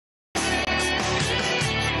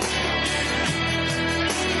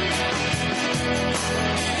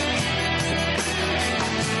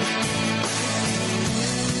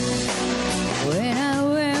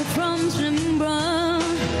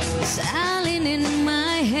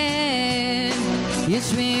You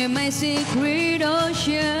swim my secret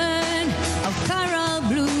ocean of coral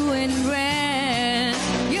blue and red.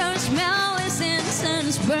 Your smell is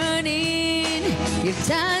incense burning. Your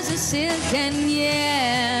touch is silk and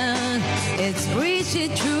yeah, it's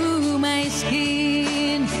reaching through my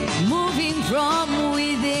skin, moving from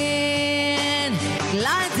within.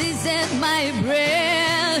 Light is at my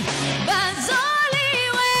breath, but only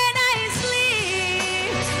when I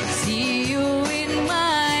sleep. See you in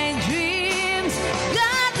my dreams.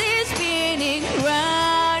 God is spinning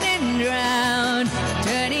round and round,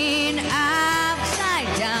 turning upside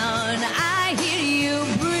down. I hear you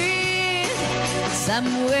breathe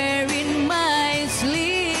somewhere in my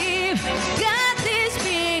sleep. God is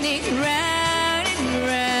spinning round and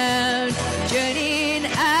round, turning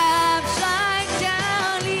upside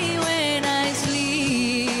down when I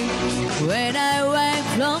sleep. When I wake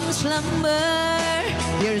from slumber,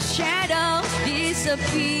 your shadows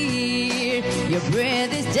disappear. Your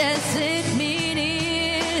breath is just 8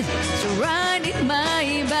 minutes, surrounding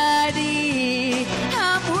my body.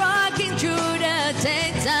 I'm walking through the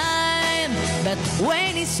daytime, but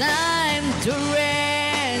when it's time to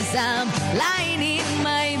rest, I'm lying in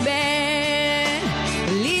my bed.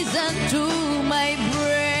 Listen to my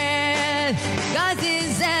breath, 'cause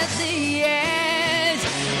it's at the edge,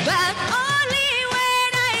 but only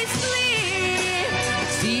when I sleep.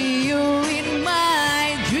 See you in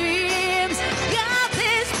my dreams. God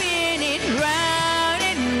is spinning round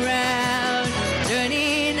and round,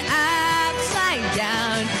 turning upside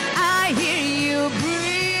down. I hear you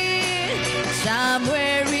breathe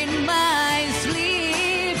somewhere in my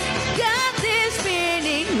sleep. God is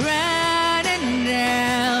spinning round and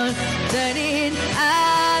round, turning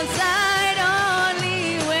upside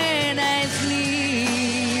only when I sleep.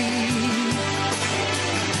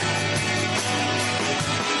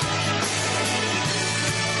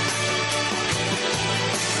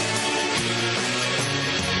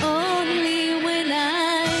 Only when I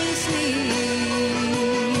sleep.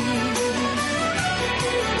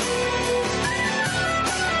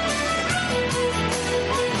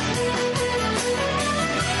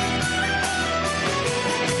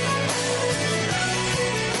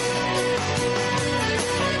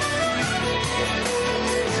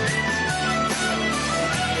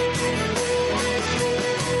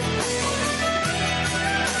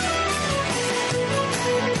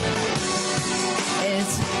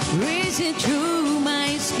 It's reaching through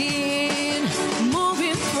my skin,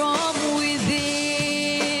 moving from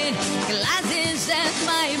within. Glasses at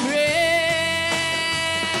my brain,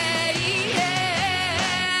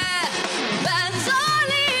 yeah. But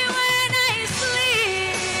only when I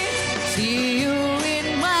sleep. See you in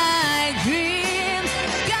my dreams.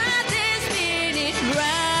 God is spinning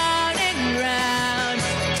round and round,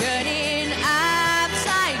 turning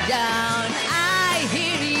upside down. I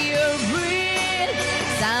hear you breathe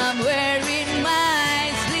somewhere in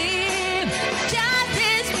my sleep. God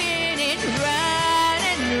is spinning round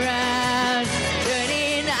and round,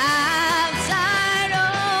 turning upside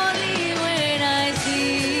only when I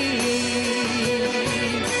sleep.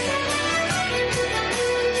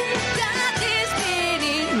 God is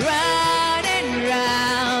spinning round and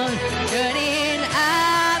round, turning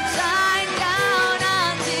upside down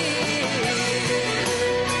until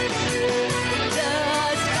the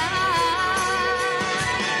stars.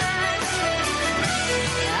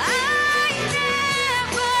 I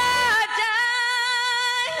never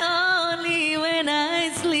die, only when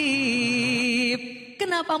I sleep.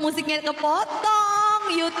 Kenapa musiknya kepotong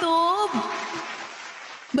YouTube?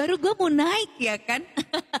 Baru gue mau naik ya kan?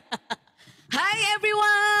 Hi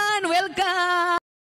everyone, welcome.